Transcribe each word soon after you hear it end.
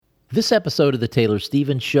This episode of The Taylor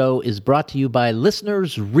Stevens Show is brought to you by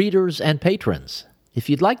listeners, readers, and patrons. If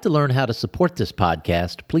you'd like to learn how to support this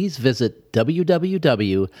podcast, please visit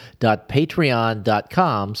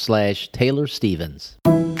www.patreon.com/Taylor Stevens.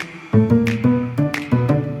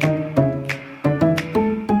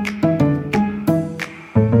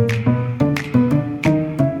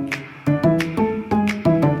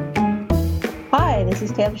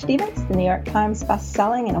 Taylor Stevens, the New York Times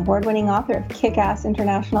best-selling and award-winning author of kick-ass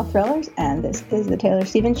international thrillers, and this is The Taylor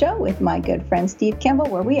Stevens Show with my good friend Steve Kimball,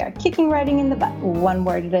 where we are kicking writing in the butt, one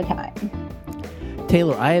word at a time.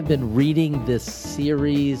 Taylor, I have been reading this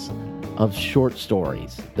series of short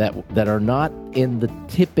stories that are not in the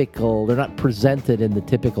typical, they're not presented in the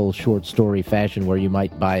typical short story fashion where you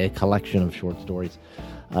might buy a collection of short stories.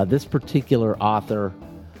 This particular author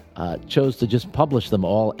chose to just publish them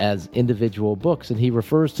all as individual books, and he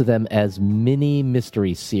refers to them as mini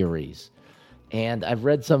mystery series. And I've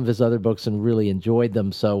read some of his other books and really enjoyed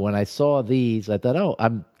them, so when I saw these, I thought,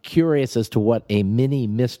 I'm curious as to what a mini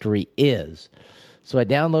mystery is. So I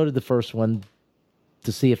downloaded the first one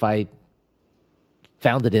to see if I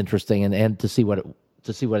found it interesting and to see what it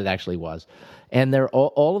actually was. And they're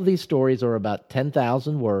all of these stories are about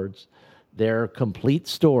 10,000 words. They're complete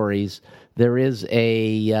stories. There is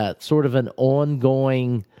a sort of an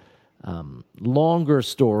ongoing, longer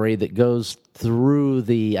story that goes through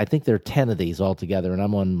I think there are 10 of these altogether, and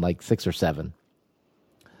I'm on like 6 or 7.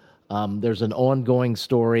 There's an ongoing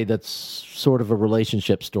story that's sort of a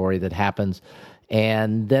relationship story that happens,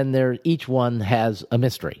 and then each one has a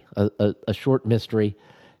mystery, a short mystery.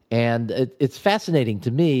 And it's fascinating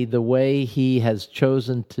to me the way he has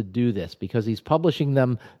chosen to do this, because he's publishing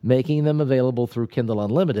them, making them available through Kindle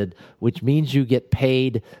Unlimited, which means you get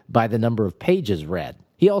paid by the number of pages read.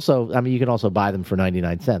 He also, you can also buy them for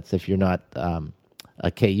 99 cents if you're not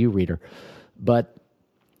a KU reader. But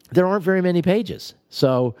there aren't very many pages.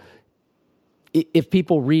 So if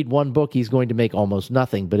people read one book, he's going to make almost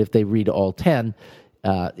nothing. But if they read all 10,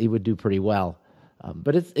 he would do pretty well.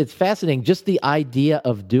 But it's fascinating, just the idea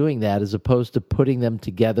of doing that as opposed to putting them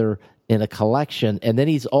together in a collection. And then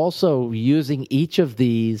he's also using each of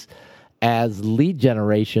these as lead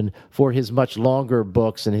generation for his much longer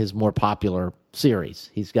books and his more popular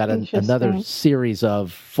series. He's got another series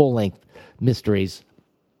of full-length mysteries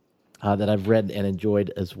that I've read and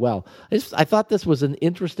enjoyed as well. I thought this was an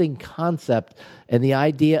interesting concept, and the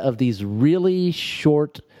idea of these really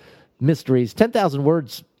short mysteries, 10,000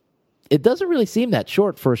 words. It doesn't really seem that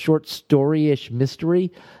short for a short story-ish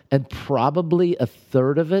mystery, and probably a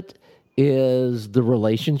third of it is the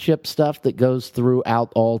relationship stuff that goes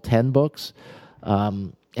throughout all 10 books.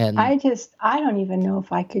 And I don't even know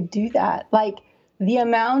if I could do that. Like, the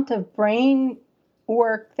amount of brain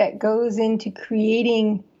work that goes into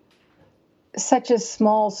creating such a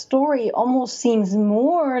small story almost seems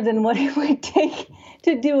more than what it would take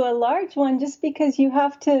to do a large one, just because you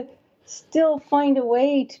have to still find a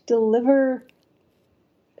way to deliver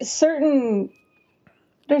there's certain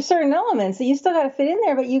elements that you still got to fit in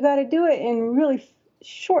there, but you got to do it in really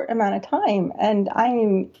short amount of time. And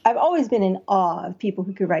I've always been in awe of people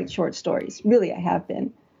who could write short stories. Really, I have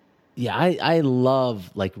been. Yeah, I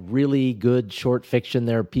love like really good short fiction.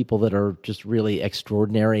 There are people that are just really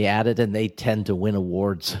extraordinary at it, and they tend to win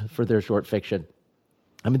awards for their short fiction.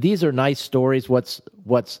 These are nice stories.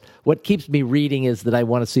 What keeps me reading is that I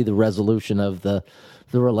want to see the resolution of the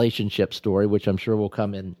relationship story, which I'm sure will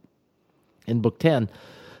come in book 10.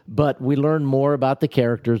 But we learn more about the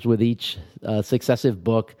characters with each successive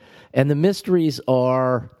book, and the mysteries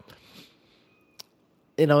are,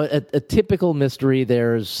 a typical mystery.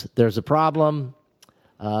 There's a problem.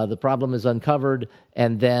 The problem is uncovered,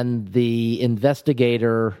 and then the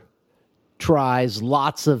investigator tries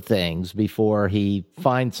lots of things before he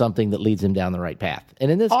finds something that leads him down the right path. And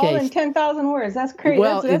in this case, all in 10,000 words. That's crazy.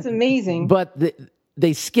 Well, that's amazing. But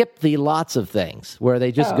they skip the lots of things where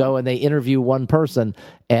they just go and they interview one person,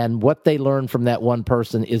 and what they learn from that one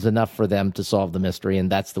person is enough for them to solve the mystery,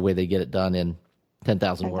 and that's the way they get it done in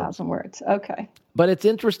 10,000 words. 10,000 words. Okay. But it's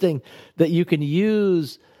interesting that you can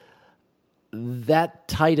use that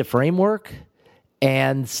tight a framework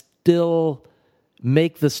and still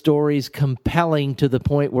make the stories compelling to the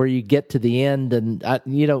point where you get to the end, and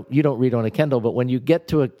you don't read on a Kindle, but when you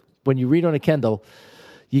read on a Kindle,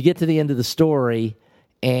 you get to the end of the story,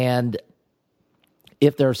 and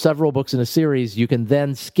if there are several books in a series, you can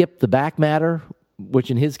then skip the back matter,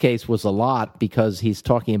 which in his case was a lot because he's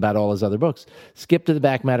talking about all his other books. Skip to the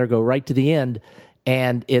back matter, go right to the end,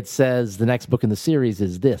 and it says the next book in the series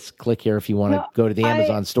is this. Click here if you want to go to the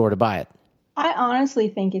Amazon store to buy it. I honestly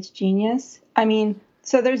think it's genius.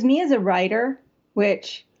 So there's me as a writer,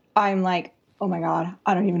 which I'm like, oh my God,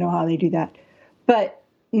 I don't even know how they do that. But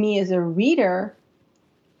me as a reader,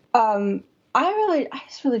 I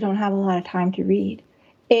just really don't have a lot of time to read.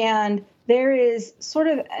 And there is sort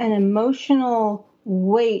of an emotional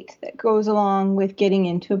weight that goes along with getting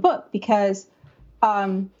into a book because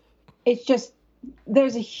it's just,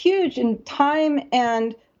 there's a huge time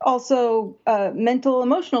and also mental,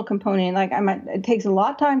 emotional component. Like it takes a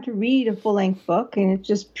lot of time to read a full length book and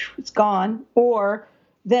it's gone. Or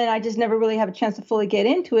then I just never really have a chance to fully get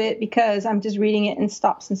into it because I'm just reading it in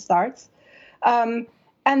stops and starts. And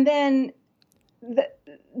then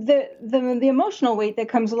the emotional weight that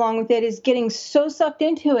comes along with it is getting so sucked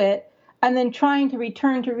into it and then trying to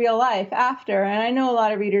return to real life after. And I know a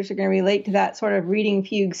lot of readers are going to relate to that sort of reading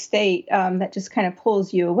fugue state that just kind of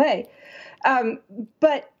pulls you away.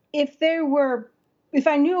 But if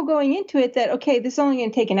I knew going into it that, okay, this is only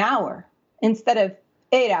going to take an hour instead of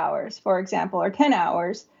 8 hours, for example, or 10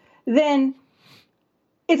 hours, then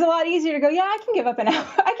it's a lot easier to go, yeah, I can give up an hour.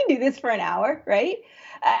 I can do this for an hour, right?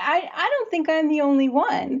 I don't think I'm the only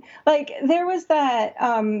one. Like there was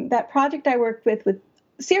that project I worked with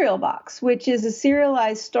Serial Box, which is a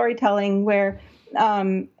serialized storytelling where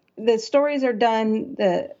the stories are done,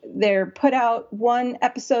 they're put out one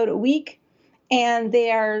episode a week, and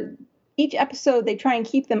each episode they try and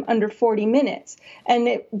keep them under 40 minutes.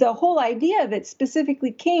 And the whole idea of it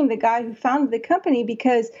specifically came the guy who founded the company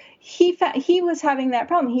because he was having that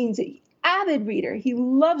problem. He's an avid reader. He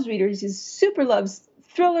loves readers. He super loves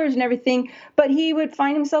thrillers and everything, but he would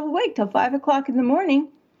find himself awake till 5 o'clock in the morning.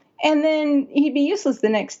 And then he'd be useless the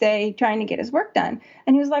next day trying to get his work done.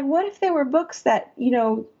 And he was like, what if there were books that,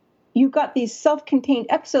 you got these self-contained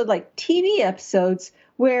episodes, like TV episodes,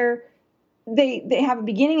 where they have a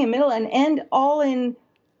beginning, a middle, and end all in,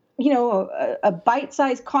 a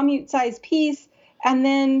bite-sized, commute-sized piece. And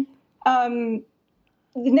then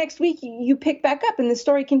the next week you pick back up and the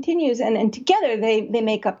story continues. And together they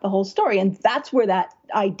make up the whole story. And that's where that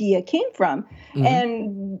idea came from. Mm-hmm.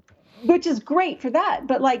 And which is great for that.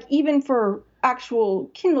 But like even for actual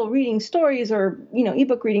Kindle reading stories or,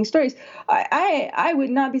 ebook reading stories, I would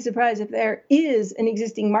not be surprised if there is an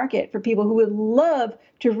existing market for people who would love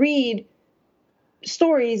to read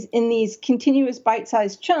stories in these continuous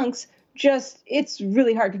bite-sized chunks. Just it's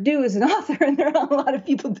really hard to do as an author, and there are a lot of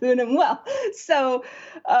people doing them well. So,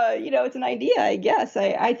 it's an idea, I guess.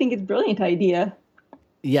 I think it's a brilliant idea.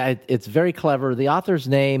 Yeah, it's very clever. The author's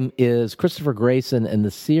name is Christopher Grayson, and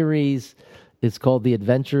the series is called The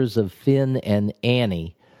Adventures of Finn and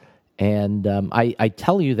Annie. And I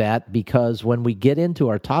tell you that because when we get into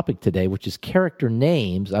our topic today, which is character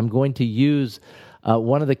names, I'm going to use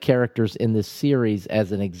one of the characters in this series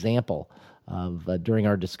as an example of during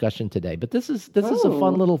our discussion today. But this is a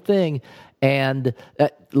fun little thing, and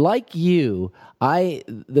like you,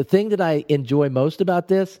 the thing that I enjoy most about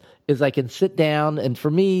this is I can sit down, and for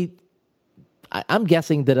me, I'm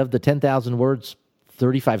guessing that of the 10,000 words,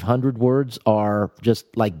 3,500 words are just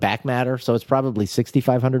like back matter, so it's probably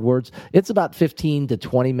 6,500 words. It's about 15 to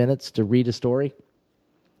 20 minutes to read a story.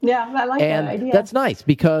 Yeah, I like that idea. And that's nice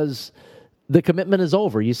because the commitment is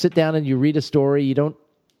over. You sit down and you read a story. You don't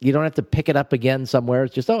have to pick it up again somewhere.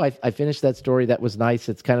 It's just, I finished that story. That was nice.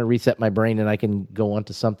 It's kind of reset my brain, and I can go on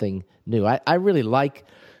to something new. I really like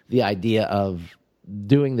the idea of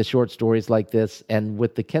doing the short stories like this, and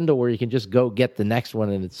with the Kindle where you can just go get the next one,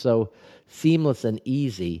 and it's so seamless and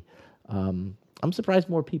easy. I'm surprised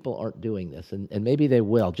more people aren't doing this, and maybe they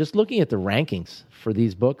will. Just looking at the rankings for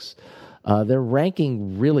these books, they're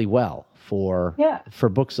ranking really well for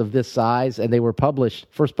books of this size, and they were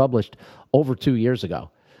first published over 2 years ago.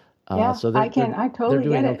 So I totally they're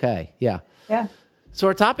doing get it. Okay. Yeah. Yeah. So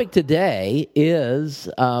our topic today is,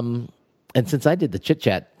 and since I did the chit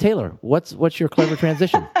chat, Taylor, what's your clever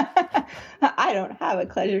transition? I don't have a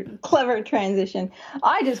clever transition.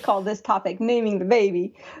 I just call this topic "Naming the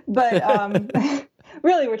Baby," but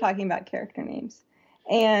really, we're talking about character names,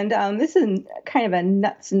 and this is kind of a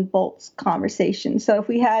nuts and bolts conversation. So, if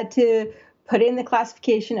we had to put in the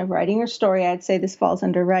classification of writing or story, I'd say this falls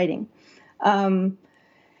under writing.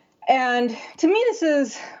 And to me, this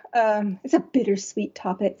is it's a bittersweet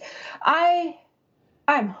topic.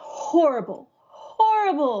 I'm horrible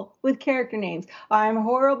with character names. I'm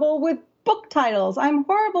horrible with book titles. I'm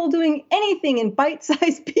horrible doing anything in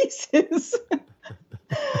bite-sized pieces.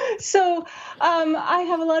 So I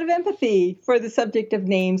have a lot of empathy for the subject of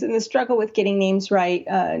names and the struggle with getting names right.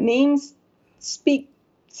 Names speak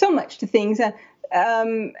so much to things.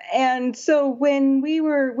 And so when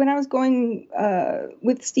I was going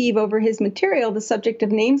with Steve over his material, the subject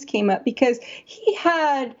of names came up because he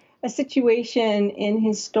had a situation in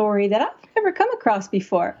his story that I've never come across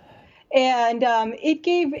before. And it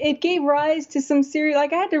gave rise to some serious,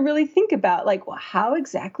 like I had to really think about, like, well, how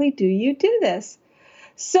exactly do you do this?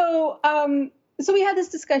 So so we had this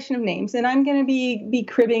discussion of names, and I'm going to be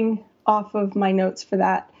cribbing off of my notes for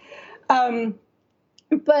that.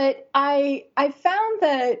 But I found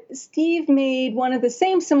that Steve made one of the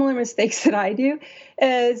same similar mistakes that I do,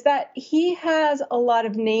 is that he has a lot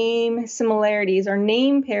of name similarities or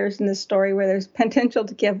name pairs in the story where there's potential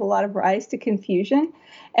to give a lot of rise to confusion.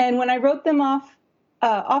 And when I wrote them off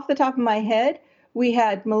the top of my head, we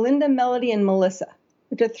had Melinda, Melody, and Melissa,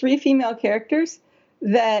 which are three female characters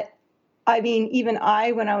that, I mean, even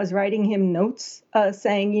when I was writing him notes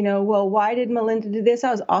saying, well, why did Melinda do this?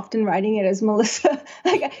 I was often writing it as Melissa.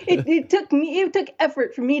 Like it took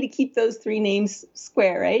effort for me to keep those three names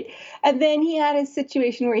square, right? And then he had a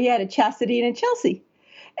situation where he had a Chastity and a Chelsea.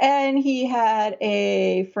 And he had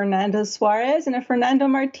a Fernando Suarez and a Fernando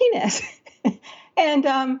Martinez. and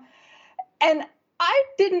I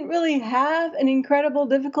didn't really have an incredible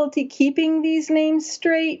difficulty keeping these names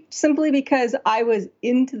straight, simply because I was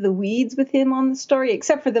into the weeds with him on the story,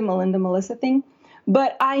 except for the Melinda Melissa thing.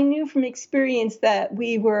 But I knew from experience that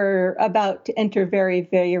we were about to enter very,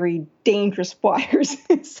 very dangerous waters.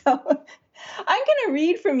 So I'm going to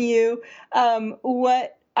read from you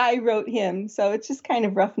what I wrote him. So it's just kind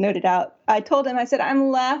of rough noted out. I told him, I said,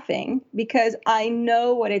 I'm laughing because I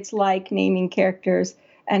know what it's like naming characters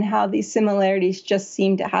and how these similarities just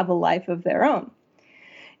seem to have a life of their own.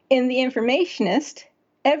 In The Informationist,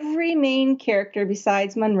 every main character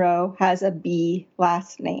besides Monroe has a B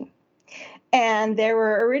last name. And there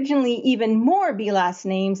were originally even more B last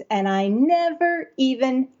names, and I never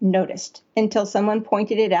even noticed until someone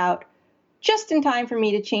pointed it out just in time for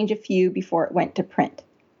me to change a few before it went to print.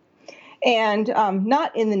 And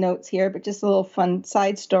not in the notes here, but just a little fun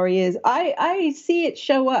side story is I see it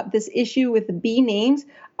show up, this issue with the B names.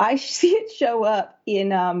 I see it show up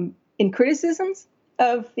in criticisms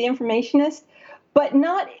of The Informationist, but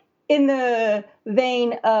not in the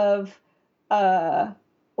vein of,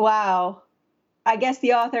 wow, I guess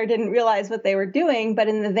the author didn't realize what they were doing, but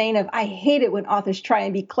in the vein of, I hate it when authors try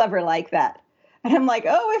and be clever like that. And I'm like,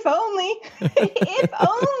 oh, if only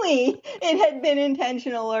it had been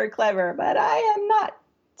intentional or clever, but I am not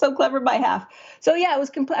so clever by half. So yeah, I was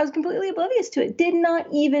completely oblivious to it. Did not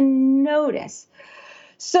even notice.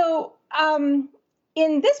 So in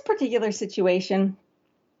this particular situation,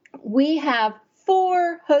 we have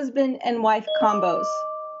four husband and wife combos.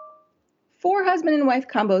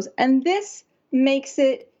 And this makes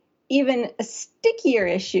it even a stickier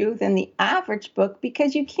issue than the average book,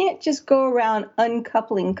 because you can't just go around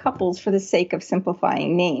uncoupling couples for the sake of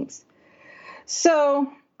simplifying names. So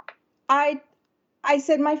I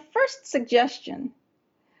said my first suggestion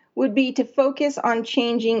would be to focus on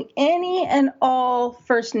changing any and all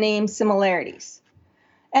first name similarities.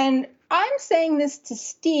 And I'm saying this to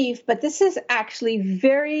Steve, but this is actually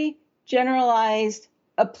very generalized,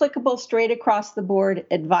 applicable straight across the board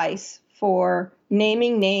advice for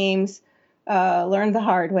naming names, learned the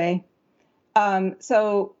hard way.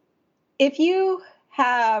 So if you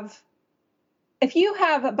have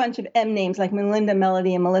a bunch of M names like Melinda,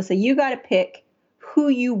 Melody, and Melissa, you got to pick who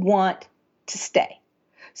you want to stay.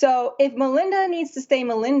 So if Melinda needs to stay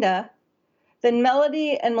Melinda, then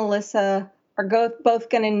Melody and Melissa are both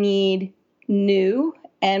going to need new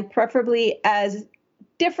and preferably as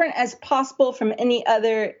different as possible from any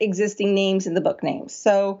other existing names in the book names.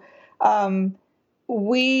 So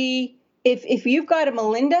if you've got a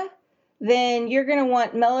Melinda, then you're going to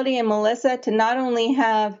want Melody and Melissa to not only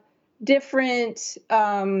have different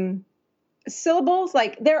syllables,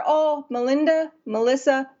 like they're all Melinda,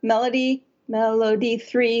 Melissa, Melody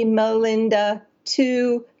 3, Melinda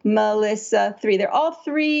 2, Melissa 3. They're all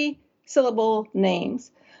 3 syllable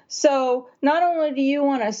names. So not only do you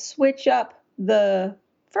want to switch up the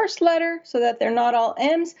first letter so that they're not all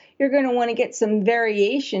M's, you're going to want to get some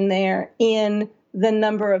variation there in the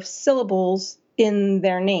number of syllables in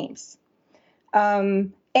their names.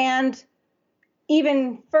 And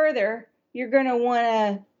even further, you're going to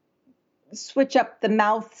want to switch up the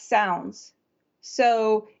mouth sounds.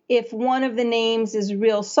 So if one of the names is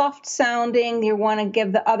real soft sounding, you want to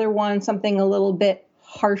give the other one something a little bit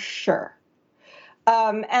harsher.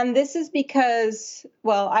 And this is because,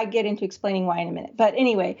 well, I get into explaining why in a minute. But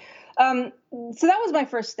anyway, so that was my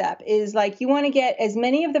first step, is like you want to get as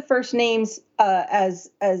many of the first names as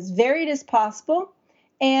varied as possible.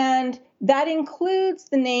 And that includes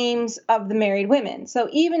the names of the married women. So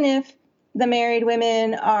even if the married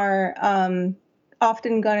women are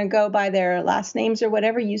often going to go by their last names or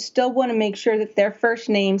whatever, you still want to make sure that their first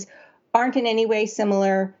names aren't in any way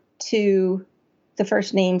similar to the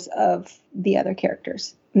first names of the other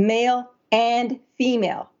characters, male and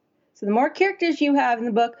female. So the more characters you have in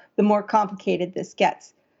the book, the more complicated this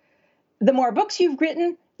gets. The more books you've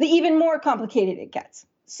written, the even more complicated it gets.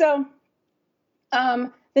 So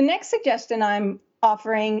the next suggestion I'm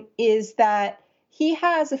offering is that he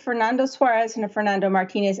has a Fernando Suarez and a Fernando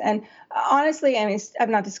Martinez. And honestly, I mean, I've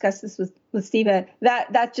not discussed this with Steve.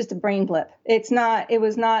 That's just a brain blip. It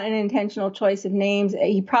was not an intentional choice of names.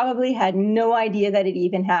 He probably had no idea that it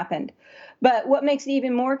even happened. But what makes it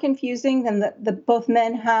even more confusing than that both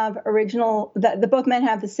men have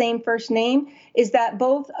the same first name is that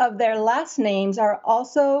both of their last names are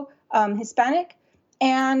also Hispanic,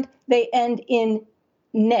 and they end in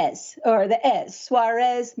Nez, or the Ez,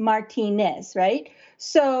 Suarez Martinez, right?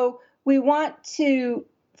 So we want to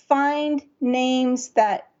find names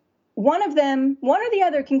that one or the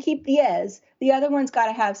other can keep the Ez, the other one's got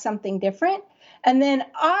to have something different. And then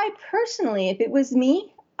I personally, if it was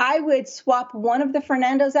me, I would swap one of the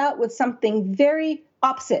Fernandos out with something very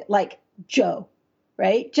opposite, like Joe,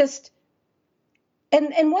 right?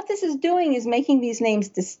 And what this is doing is making these names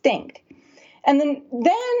distinct. And then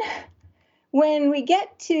when we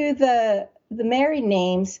get to the married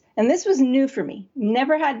names, and this was new for me,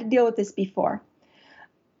 never had to deal with this before,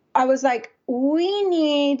 I was like, we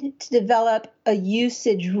need to develop a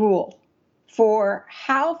usage rule for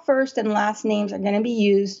how first and last names are going to be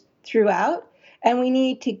used throughout, and we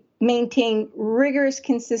need to maintain rigorous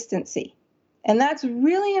consistency. And that's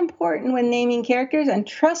really important when naming characters. And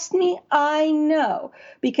trust me, I know,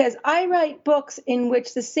 because I write books in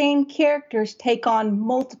which the same characters take on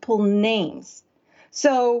multiple names.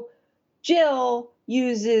 So Jill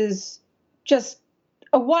uses just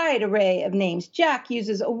a wide array of names. Jack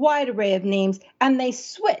uses a wide array of names, and they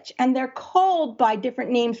switch, and they're called by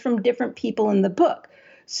different names from different people in the book.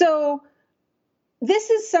 So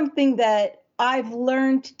this is something that I've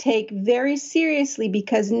learned to take very seriously,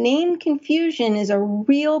 because name confusion is a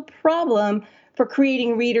real problem for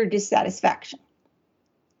creating reader dissatisfaction.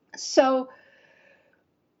 So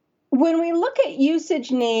when we look at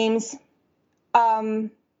usage names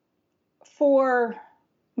for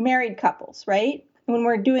married couples, right? When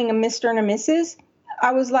we're doing a Mr. and a Mrs.,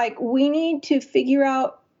 I was like, we need to figure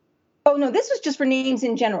out, oh no, this was just for names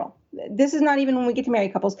in general. This is not even when we get to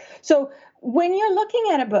married couples. So when you're looking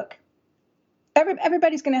at a book,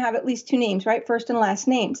 everybody's going to have at least two names, right? First and last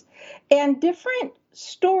names. And different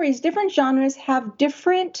stories, different genres have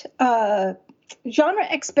different genre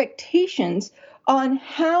expectations on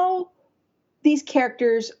how these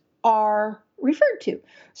characters are referred to.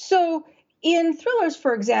 So in thrillers,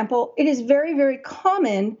 for example, it is very, very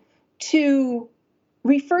common to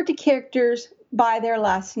refer to characters by their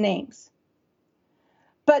last names.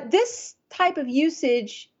 But this type of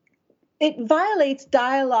usage, it violates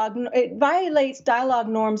dialogue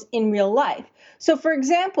norms in real life. So, for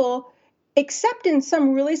example, except in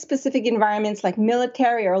some really specific environments like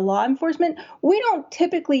military or law enforcement, we don't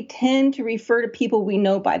typically tend to refer to people we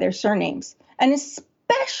know by their surnames, and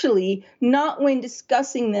especially not when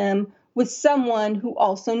discussing them with someone who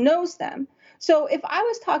also knows them. So if I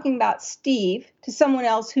was talking about Steve to someone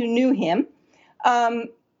else who knew him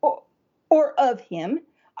or of him,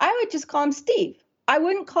 I would just call him Steve. I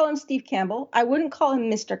wouldn't call him Steve Campbell. I wouldn't call him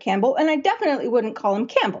Mr. Campbell, and I definitely wouldn't call him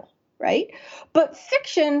Campbell, right? But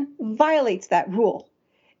fiction violates that rule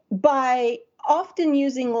by often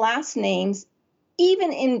using last names,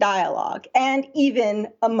 even in dialogue and even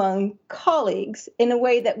among colleagues, in a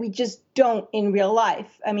way that we just don't in real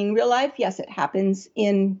life. I mean, real life, yes, it happens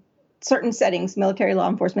in certain settings, military, law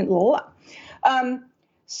enforcement, blah, blah, blah.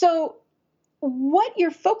 So what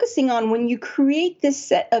you're focusing on when you create this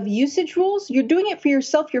set of usage rules, you're doing it for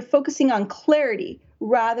yourself. You're focusing on clarity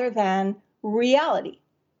rather than reality.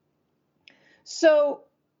 So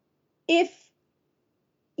if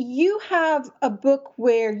you have a book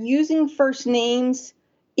where using first names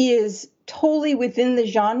is totally within the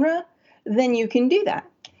genre, then you can do that.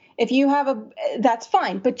 If you have that's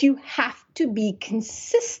fine, but you have to be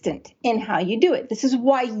consistent in how you do it. This is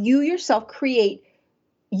why you yourself create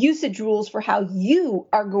usage rules for how you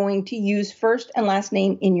are going to use first and last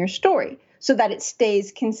name in your story so that it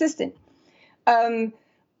stays consistent.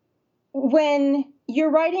 When you're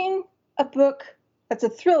writing a book that's a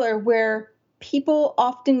thriller where people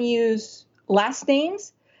often use last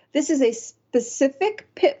names, this is a specific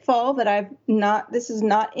pitfall that this is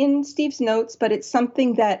not in Steve's notes, but it's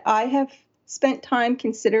something that I have spent time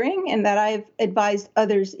considering and that I've advised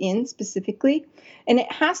others in specifically. And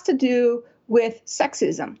it has to do with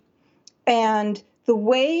sexism and the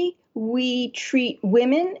way we treat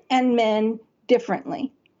women and men differently.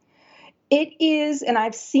 It is, and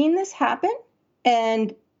I've seen this happen,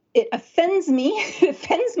 and it offends me, it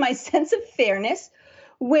offends my sense of fairness,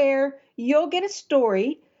 where you'll get a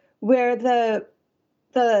story where the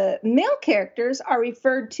male characters are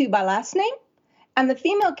referred to by last name and the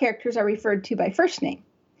female characters are referred to by first name.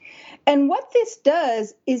 And what this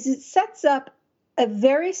does is it sets up a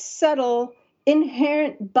very subtle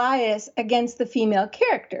inherent bias against the female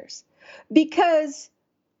characters, because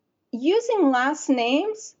using last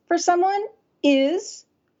names for someone is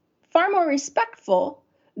far more respectful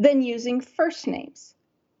than using first names.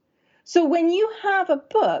 So when you have a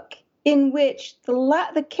book in which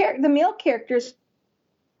the male characters,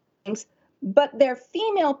 but their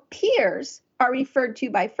female peers are referred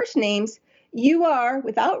to by first names, you are,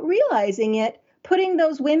 without realizing it, putting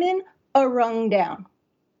those women a rung down.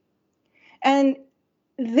 And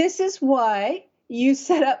this is why you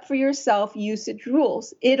set up for yourself usage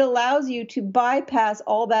rules. It allows you to bypass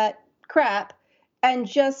all that crap and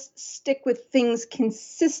just stick with things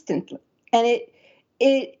consistently. And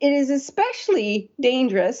it is especially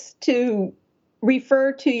dangerous to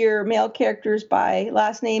refer to your male characters by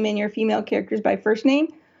last name and your female characters by first name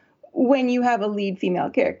when you have a lead female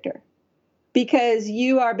character, because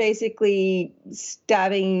you are basically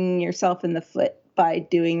stabbing yourself in the foot by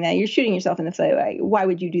doing that. You're shooting yourself in the foot. Why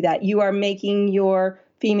would you do that? You are making your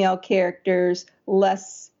female characters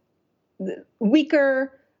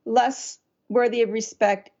weaker, less worthy of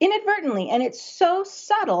respect inadvertently. And it's so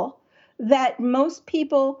subtle that most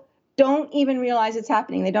people don't even realize it's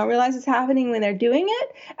happening. They don't realize it's happening when they're doing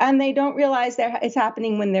it, and they don't realize it's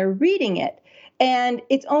happening when they're reading it. And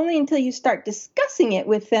it's only until you start discussing it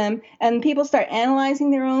with them and people start analyzing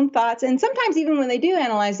their own thoughts. And sometimes even when they do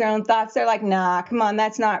analyze their own thoughts, they're like, nah, come on,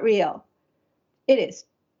 that's not real. It is.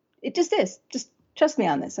 It just is. Just trust me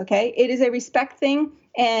on this, okay? It is a respect thing.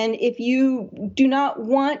 And if you do not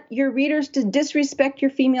want your readers to disrespect your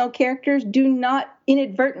female characters, do not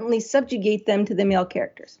inadvertently subjugate them to the male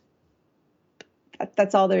characters.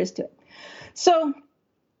 That's all there is to it. So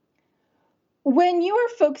when you are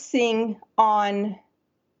focusing on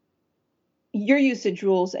your usage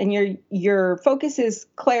rules and your focus is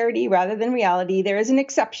clarity rather than reality, there is an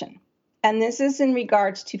exception. And this is in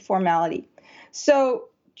regards to formality. So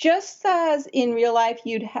just as in real life,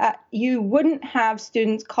 you wouldn't have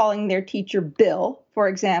students calling their teacher Bill, for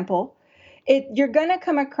example, you're going to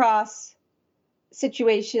come across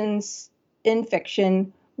situations in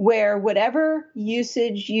fiction where whatever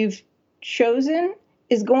usage you've chosen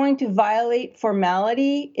is going to violate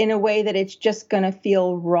formality in a way that it's just going to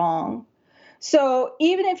feel wrong. So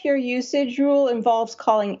even if your usage rule involves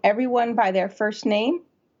calling everyone by their first name,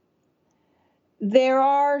 there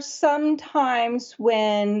are some times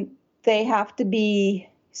when they have to be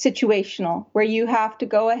situational, where you have to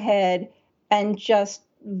go ahead and just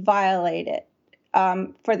violate it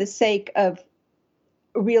for the sake of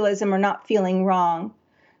realism or not feeling wrong.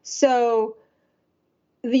 So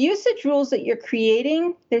the usage rules that you're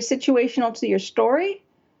creating, they're situational to your story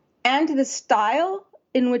and to the style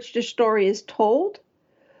in which the story is told.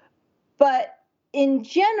 But in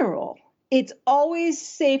general, it's always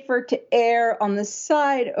safer to err on the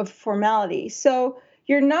side of formality. So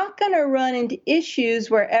you're not going to run into issues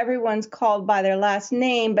where everyone's called by their last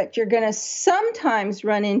name, but you're going to sometimes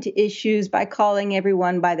run into issues by calling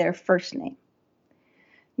everyone by their first name.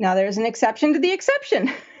 Now, there's an exception to the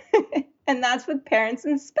exception. And that's with parents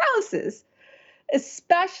and spouses,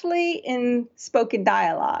 especially in spoken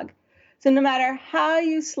dialogue. So no matter how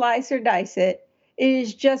you slice or dice it, it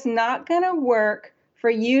is just not going to work for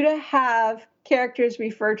you to have characters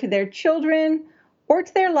refer to their children or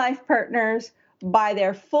to their life partners by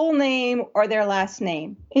their full name or their last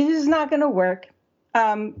name. It is not going to work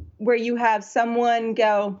where you have someone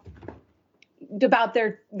go about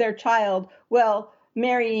their child, well,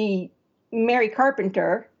 Mary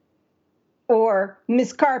Carpenter, or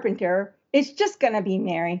Miss Carpenter. It's just going to be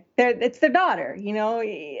Mary. It's their daughter, you know.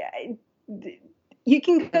 You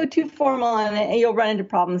can go too formal and you'll run into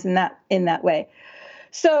problems in that way.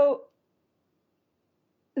 So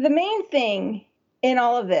the main thing in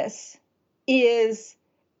all of this is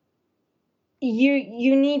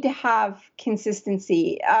you need to have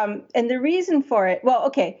consistency. And the reason for it, well,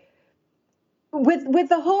 okay, with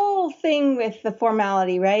the whole thing with the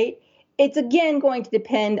formality, right? It's, again, going to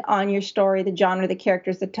depend on your story, the genre, the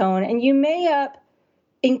characters, the tone, and you may up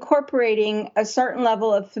incorporating a certain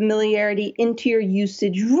level of familiarity into your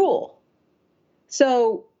usage rule.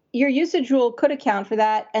 So your usage rule could account for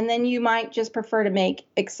that, and then you might just prefer to make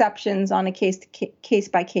exceptions on a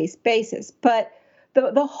case-by-case basis. But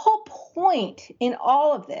The whole point in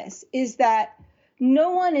all of this is that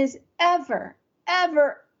no one is ever,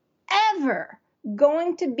 ever, ever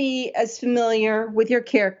going to be as familiar with your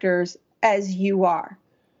characters as you are.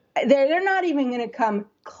 They're not even going to come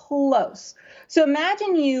close. So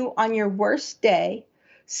imagine you on your worst day,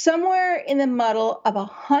 somewhere in the muddle of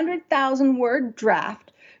 100,000 word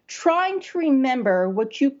draft, trying to remember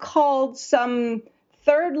what you called some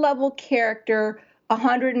third level character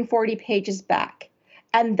 140 pages back.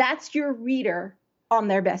 And that's your reader on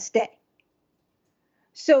their best day.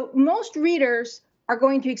 So most readers are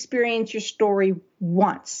going to experience your story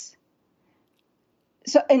once.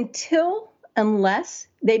 So unless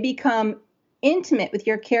they become intimate with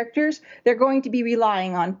your characters, they're going to be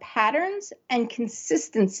relying on patterns and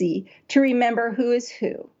consistency to remember who is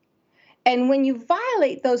who. And when you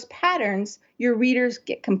violate those patterns, your readers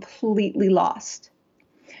get completely lost.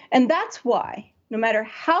 And that's why, no matter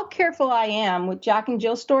how careful I am with Jack and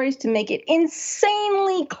Jill stories to make it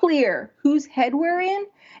insanely clear whose head we're in,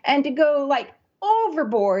 and to go like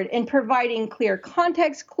overboard in providing clear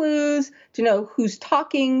context clues to know who's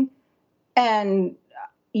talking and,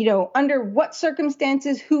 under what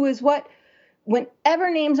circumstances, who is what,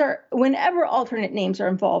 whenever alternate names are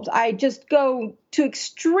involved, I just go to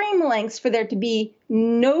extreme lengths for there to be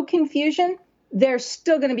no confusion. There's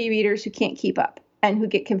still going to be readers who can't keep up and who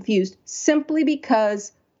get confused simply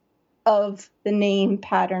because of the name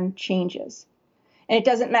pattern changes. And it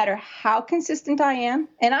doesn't matter how consistent I am,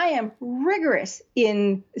 and I am rigorous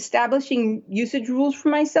in establishing usage rules for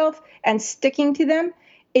myself and sticking to them.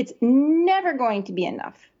 It's never going to be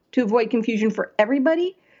enough to avoid confusion for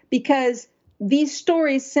everybody, because these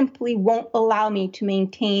stories simply won't allow me to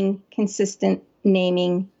maintain consistent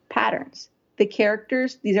naming patterns. These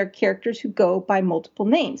are characters who go by multiple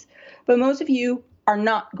names, but most of you are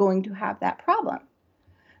not going to have that problem.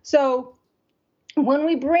 So when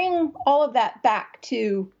we bring all of that back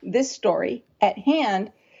to this story at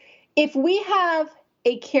hand, if we have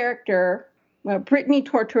a character, Brittany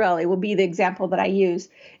Tortorelli will be the example that I use.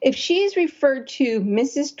 If she's referred to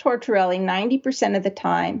Mrs. Tortorelli 90% of the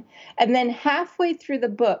time, and then halfway through the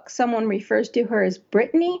book, someone refers to her as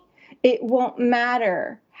Brittany, it won't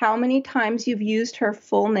matter how many times you've used her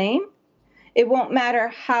full name. It won't matter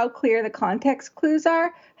how clear the context clues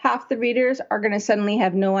are. Half the readers are going to suddenly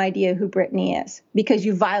have no idea who Brittany is because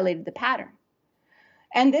you violated the pattern.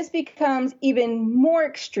 And this becomes even more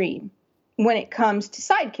extreme when it comes to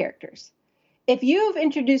side characters. If you've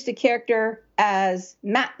introduced a character as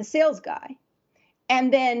Matt the sales guy,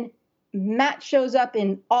 and then Matt shows up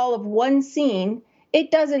in all of one scene,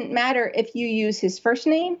 it doesn't matter if you use his first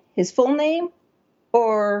name, his full name,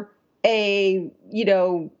 or a,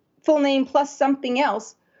 full name plus something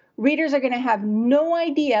else. Readers are going to have no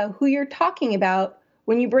idea who you're talking about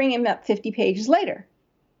when you bring him up 50 pages later.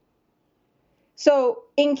 So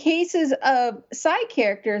in cases of side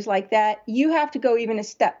characters like that, you have to go even a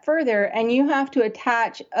step further, and you have to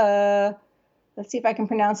attach let's see if I can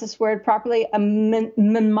pronounce this word properly, a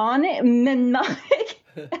mnemonic. I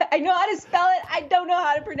know how to spell it. I don't know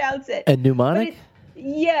how to pronounce it. A mnemonic?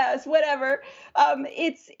 Yes, whatever.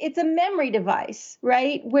 It's a memory device,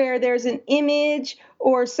 right? Where there's an image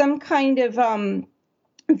or some kind of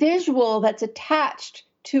visual that's attached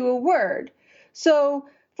to a word. So,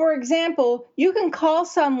 for example, you can call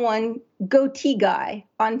someone goatee guy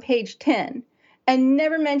on page 10 and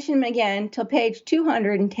never mention him again till page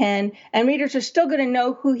 210, and readers are still going to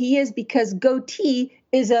know who he is because goatee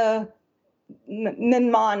is a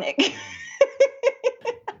mnemonic.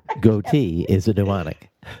 Goatee is a mnemonic.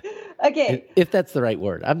 Okay. If that's the right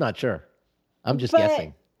word. I'm not sure. I'm just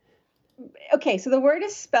guessing. Okay, so the word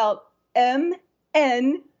is spelled MNEMONIC.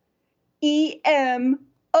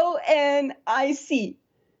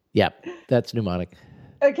 Yep, that's mnemonic.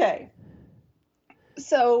 Okay.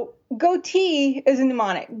 So goatee is a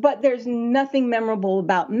mnemonic, but there's nothing memorable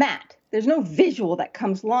about Matt. There's no visual that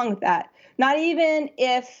comes along with that. Not even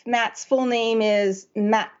if Matt's full name is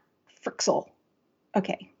Matt Frixell.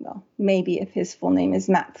 Okay, well, maybe if his full name is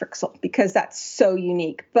Matt Frixell, because that's so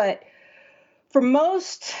unique. But for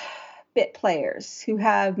most bit players who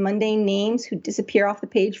have mundane names who disappear off the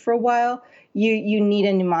page for a while, you need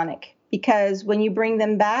a mnemonic, because when you bring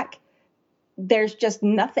them back, there's just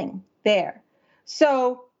nothing there.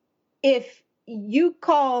 So if you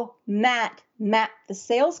call Matt the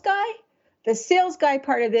sales guy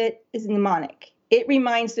part of it is mnemonic. It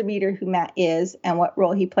reminds the reader who Matt is and what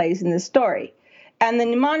role he plays in the story. And the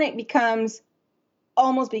mnemonic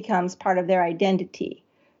almost becomes part of their identity,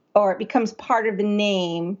 or it becomes part of the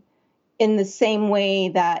name in the same way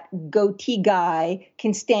that goatee guy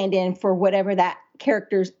can stand in for whatever that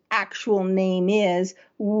character's actual name is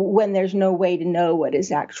when there's no way to know what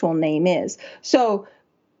his actual name is. So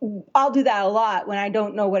I'll do that a lot when I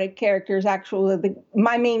don't know what a character's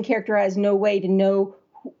my main character has no way to know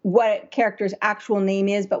what a character's actual name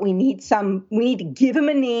is, but we need to give him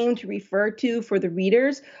a name to refer to for the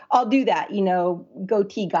readers. I'll do that,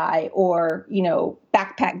 goatee guy or,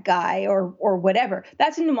 backpack guy or whatever.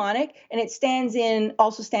 That's a mnemonic, and it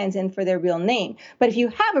also stands in for their real name. But if you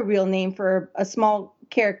have a real name for a small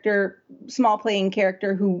playing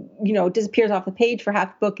character who, disappears off the page for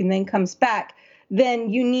half the book and then comes back,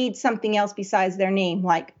 then you need something else besides their name,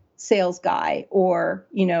 like sales guy or,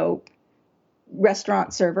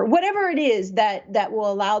 restaurant server, whatever it is that will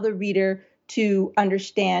allow the reader to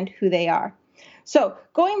understand who they are. So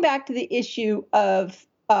going back to the issue of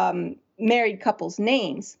married couples'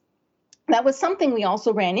 names, that was something we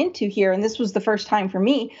also ran into here, and this was the first time for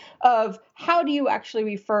me, of how do you actually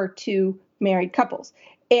refer to married couples?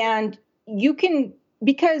 And you can,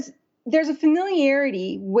 because there's a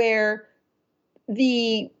familiarity where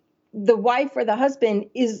the wife or the husband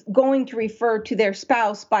is going to refer to their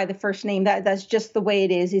spouse by the first name. That's just the way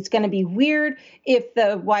it is. It's going to be weird if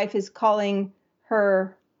the wife is calling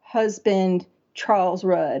her husband Charles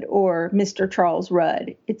Rudd or Mr. Charles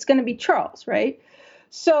Rudd. It's going to be Charles, right?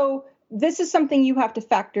 So this is something you have to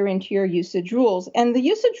factor into your usage rules. And the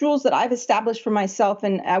usage rules that I've established for myself,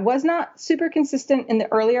 and I was not super consistent in the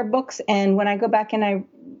earlier books, and when I go back and I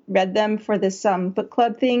read them for this book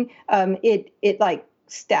club thing, it like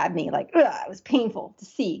stabbed me, like, ugh, it was painful to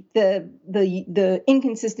see the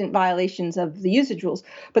inconsistent violations of the usage rules.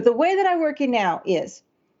 But the way that I work it now is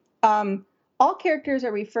all characters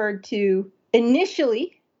are referred to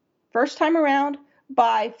initially, first time around,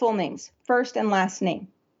 by full names, first and last name.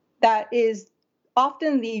 That is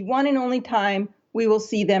often the one and only time we will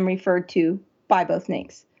see them referred to by both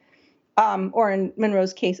names, or in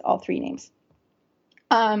Monroe's case, all three names.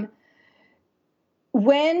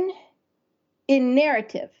 When in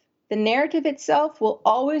narrative, the narrative itself will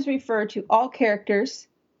always refer to all characters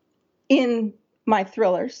in my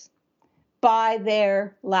thrillers by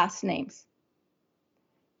their last names.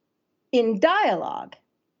 In dialogue,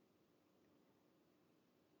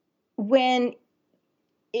 when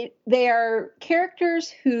they are characters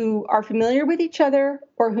who are familiar with each other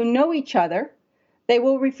or who know each other, they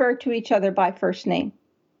will refer to each other by first name.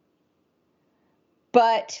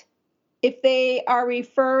 But if they are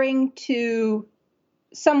referring to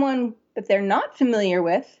someone that they're not familiar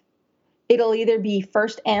with, it'll either be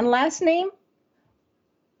first and last name,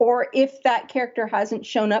 or if that character hasn't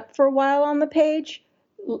shown up for a while on the page,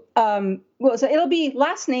 so it'll be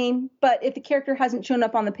last name, but if the character hasn't shown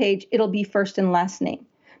up on the page, it'll be first and last name.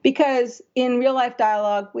 Because in real life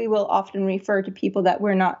dialogue, we will often refer to people that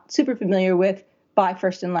we're not super familiar with by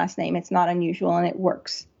first and last name. It's not unusual, and it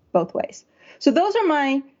works both ways. So those are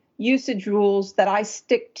my usage rules that I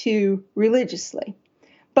stick to religiously.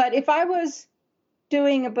 But if I was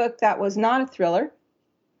doing a book that was not a thriller,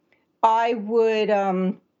 I would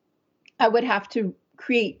have to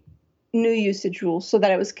create new usage rules so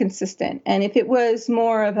that it was consistent. And if it was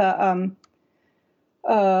more of a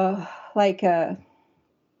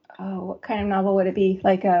what kind of novel would it be?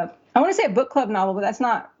 I want to say a book club novel, but that's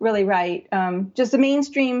not really right. Just a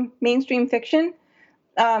mainstream fiction.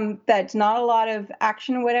 That's not a lot of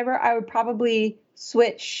action or whatever, I would probably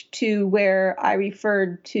switch to where I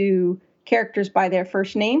referred to characters by their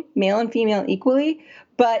first name, male and female equally.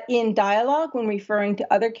 But in dialogue, when referring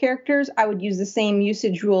to other characters, I would use the same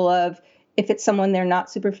usage rule of if it's someone they're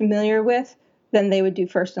not super familiar with, then they would do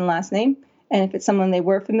first and last name. And if it's someone they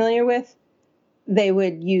were familiar with, they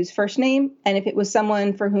would use first name. And if it was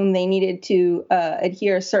someone for whom they needed to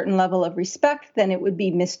adhere a certain level of respect, then it would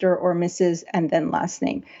be Mr. or Mrs. and then last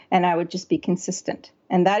name. And I would just be consistent.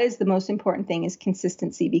 And that is the most important thing, is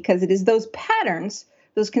consistency, because it is those patterns,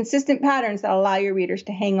 those consistent patterns, that allow your readers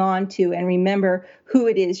to hang on to and remember who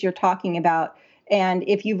it is you're talking about. And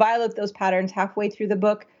if you violate those patterns halfway through the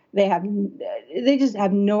book, they just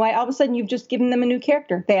have no idea. All of a sudden, you've just given them a new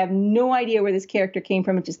character. They have no idea where this character came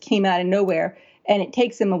from. It just came out of nowhere. And it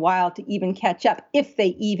takes them a while to even catch up, if they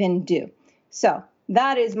even do. So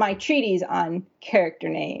that is my treatise on character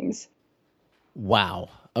names. Wow.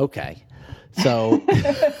 Okay. So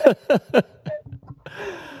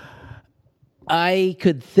I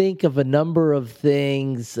could think of a number of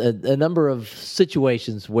things, a number of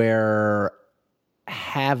situations where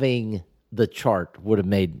having the chart would have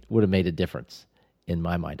made a difference in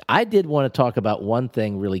my mind. I did want to talk about one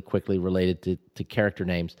thing really quickly related to character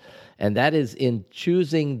names, and that is in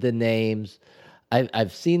choosing the names.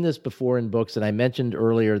 I've seen this before in books, and I mentioned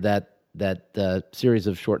earlier that series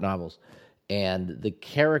of short novels. and the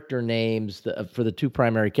character names for the two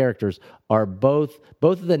primary characters are both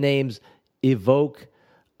of the names evoke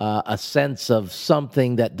a sense of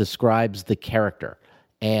something that describes the character.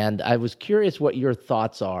 And I was curious what your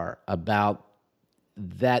thoughts are about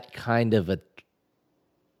that kind of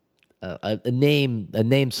a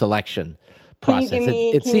name selection process.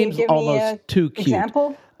 It seems almost too cute.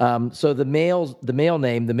 Example? So the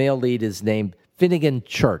male lead is named Finnegan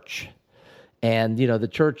Church, and the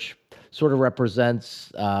church sort of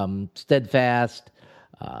represents steadfast,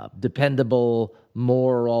 dependable,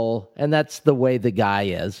 moral, and that's the way the guy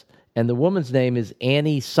is. And the woman's name is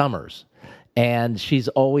Annie Summers, and she's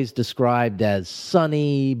always described as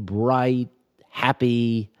sunny, bright,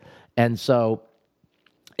 happy, and so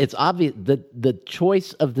it's obvious that the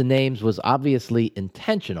choice of the names was obviously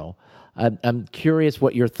intentional. I'm curious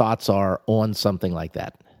what your thoughts are on something like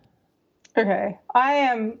that. Okay, I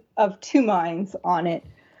am of two minds on it.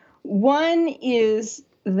 One is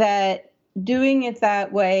that doing it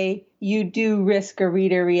that way, you do risk a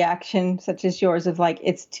reader reaction such as yours of like,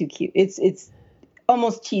 it's too cute. It's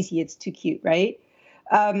almost cheesy. It's too cute, right?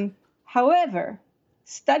 However,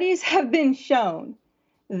 studies have been shown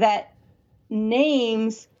that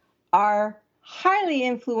names are highly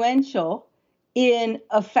influential in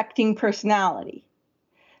affecting personality.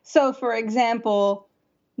 So, for example,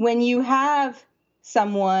 when you have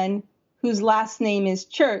someone whose last name is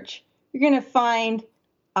Church, you're going to find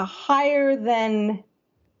a higher than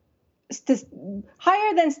statistical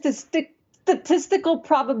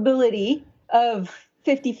probability of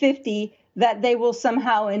 50-50 that they will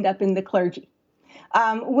somehow end up in the clergy.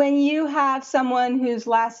 When you have someone whose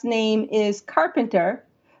last name is Carpenter,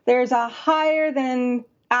 there's a higher than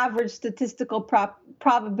average statistical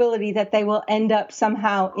probability that they will end up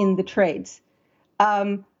somehow in the trades.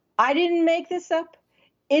 I didn't make this up.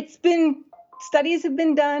 Studies have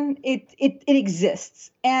been done. It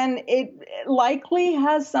exists, and it likely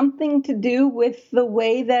has something to do with the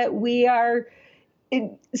way that we are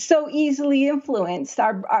so easily influenced.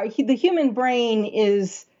 The human brain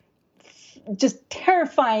is just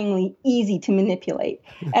terrifyingly easy to manipulate,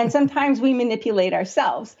 and sometimes we manipulate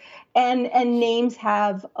ourselves. And names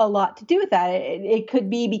have a lot to do with that. It could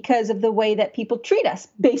be because of the way that people treat us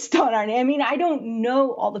based on our name. I mean, I don't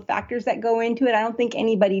know all the factors that go into it. I don't think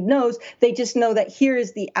anybody knows. They just know that here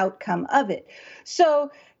is the outcome of it.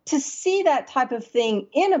 So to see that type of thing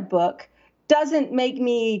in a book doesn't make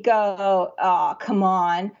me go, oh, come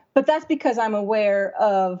on. But that's because I'm aware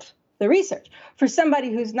of the research. For somebody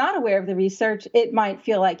who's not aware of the research, it might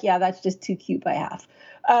feel like, yeah, that's just too cute by half.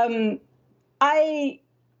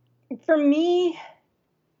 For me,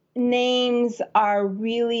 names are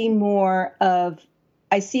really more of,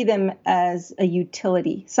 I see them as a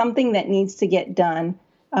utility, something that needs to get done,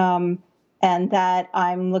 and that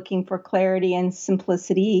I'm looking for clarity and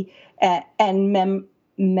simplicity and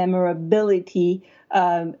memorability.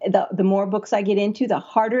 The more books I get into, the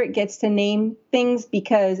harder it gets to name things,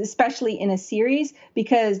 because especially in a series,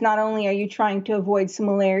 because not only are you trying to avoid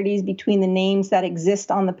similarities between the names that exist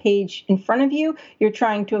on the page in front of you, you're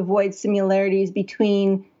trying to avoid similarities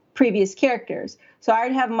between previous characters. So I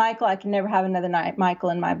already have Michael. I can never have another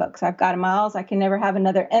Michael in my books. I've got Miles. I can never have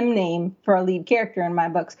another M name for a lead character in my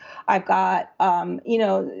books. I've got,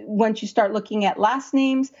 once you start looking at last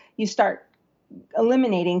names, you start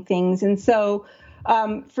eliminating things. And so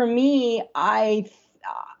for me,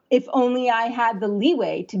 if only I had the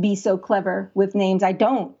leeway to be so clever with names. I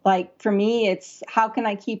don't. Like, for me, it's how can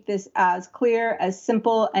I keep this as clear, as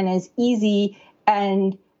simple, and as easy,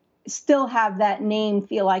 and still have that name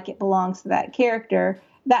feel like it belongs to that character.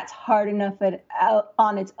 That's hard enough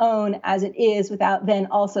on its own as it is, without then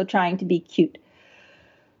also trying to be cute.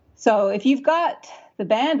 So if you've got the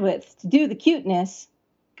bandwidth to do the cuteness,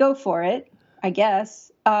 go for it, I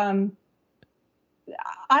guess.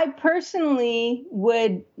 I personally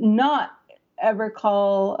would not ever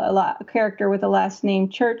call a character with a last name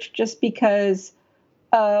Church, just because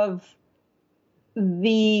of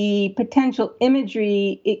the potential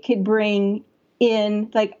imagery it could bring in.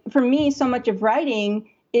 Like, for me, so much of writing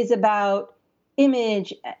is about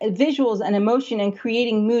image, visuals, and emotion, and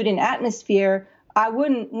creating mood and atmosphere. I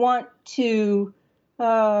wouldn't want to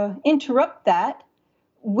interrupt that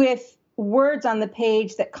with words on the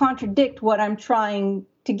page that contradict what I'm trying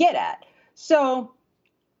to get at. So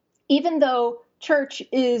even though Church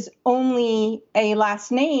is only a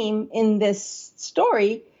last name in this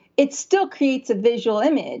story, it still creates a visual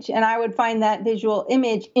image. And I would find that visual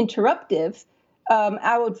image interruptive.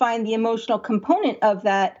 I would find the emotional component of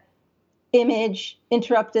that image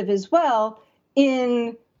interruptive as well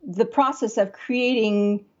in the process of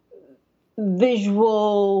creating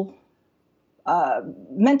visual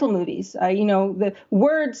mental movies. The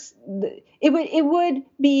words, it would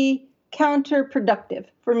be counterproductive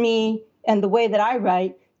for me and the way that I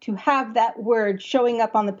write to have that word showing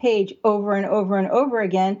up on the page over and over and over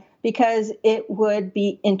again, because it would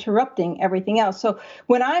be interrupting everything else. So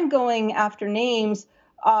when I'm going after names,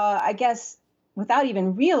 I guess without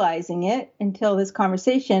even realizing it until this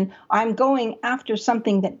conversation, I'm going after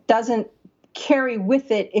something that doesn't carry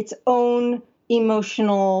with it its own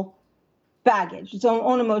emotional baggage, its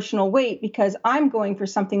own emotional weight, because I'm going for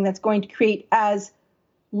something that's going to create as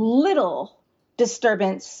little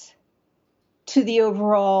disturbance to the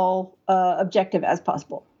overall objective as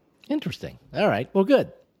possible. Interesting. All right. Well,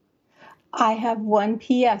 good. I have one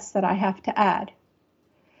PS that I have to add.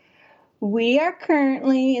 We are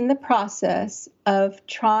currently in the process of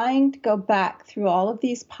trying to go back through all of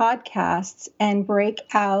these podcasts and break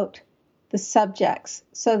out the subjects,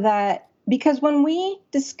 so that, because when we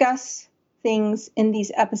discuss things in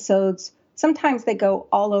these episodes, sometimes they go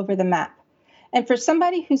all over the map. And for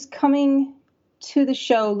somebody who's coming to the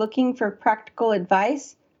show looking for practical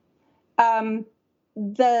advice,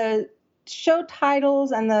 the show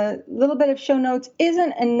titles and the little bit of show notes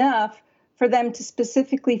isn't enough for them to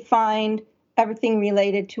specifically find everything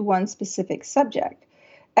related to one specific subject.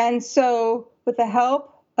 And so with the help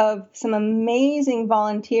of some amazing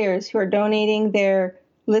volunteers who are donating their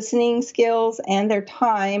listening skills and their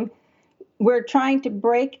time, we're trying to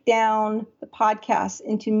break down the podcast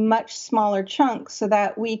into much smaller chunks so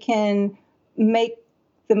that we can make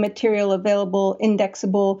the material available,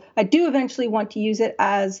 indexable. I do eventually want to use it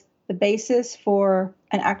as the basis for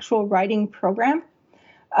an actual writing program.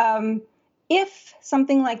 If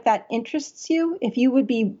something like that interests you, if you would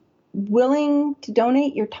be willing to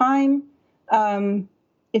donate your time,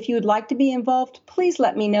 if you would like to be involved, please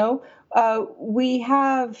let me know.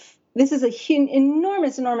 This is an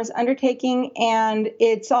enormous undertaking, and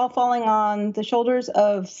it's all falling on the shoulders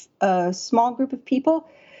of a small group of people.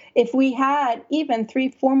 If we had even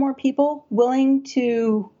 3-4 more people willing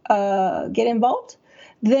to get involved,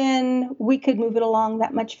 then we could move it along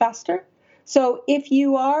that much faster. So if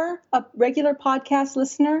you are a regular podcast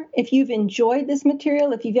listener, if you've enjoyed this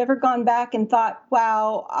material, if you've ever gone back and thought,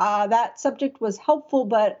 wow, that subject was helpful,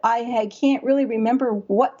 but I can't really remember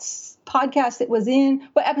what podcast it was in,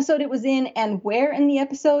 what episode it was in, and where in the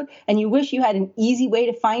episode, and you wish you had an easy way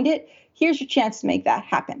to find it, here's your chance to make that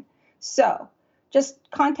happen. So just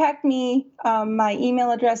contact me. My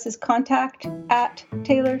email address is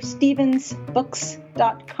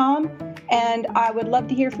contact@taylorstevensbooks.com. And I would love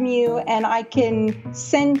to hear from you. And I can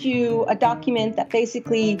send you a document that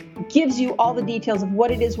basically gives you all the details of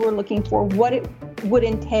what it is we're looking for, what it would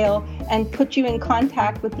entail, and put you in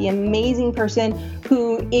contact with the amazing person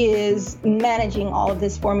who is managing all of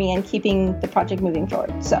this for me and keeping the project moving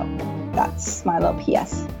forward. So that's my little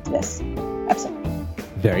PS to this episode.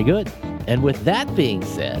 Very good. And with that being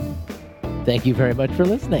said, thank you very much for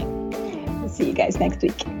listening. We'll see you guys next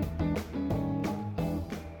week.